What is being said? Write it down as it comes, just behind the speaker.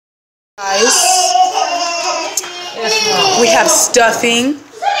Guys, we have stuffing.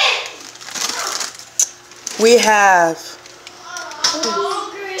 We have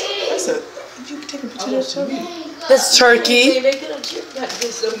this turkey.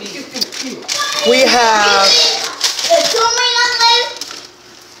 We have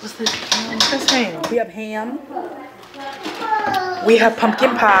we have ham. We have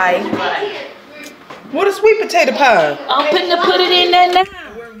pumpkin pie. What is sweet potato pie? I'm put it in there now.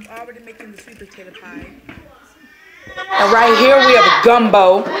 We're already making the sweet potato pie. And right here we have a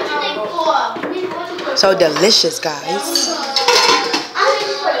gumbo. So delicious, guys.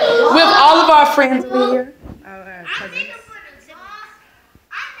 We have all of our friends over here. Our cousins.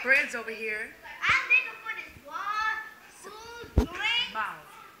 Friends over here.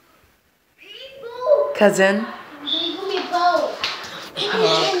 Cousin.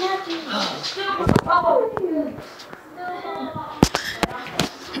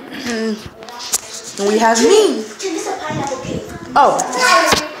 And we have me. Oh.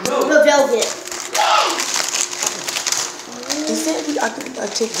 The velvet. He said I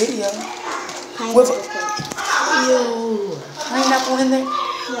take video. With pineapple in there?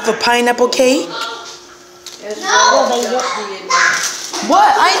 With a pineapple cake?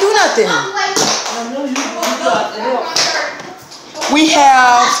 What? I ain't do nothing. We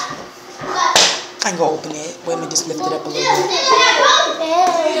have... I can go open it. Wait a minute, just lift it up a little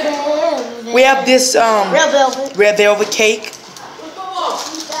bit. We have this red velvet cake.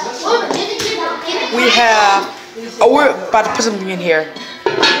 We have... Oh, we're about to put something in here.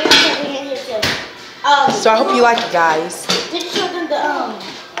 So I hope you like it, guys.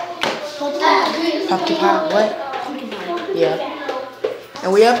 Pumpkin pie, what? Yeah.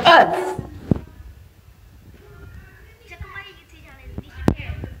 And we have us.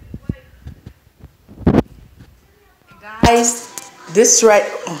 Guys, this right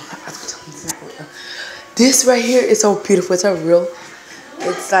here is so beautiful. It's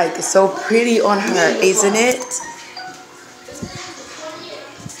it's like so pretty on her, isn't it?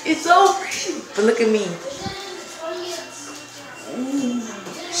 It's so pretty. But look at me.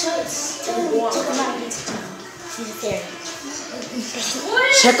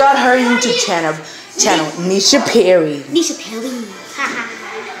 Check out her YouTube channel, Nisha Perry. Nisha Perry.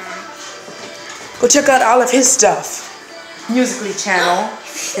 Go check out all of his stuff. Musical.ly channel,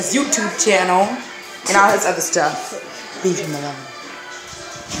 his YouTube channel, and all his other stuff. Leave him alone.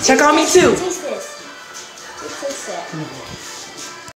 Check on me too. Taste this. Taste this.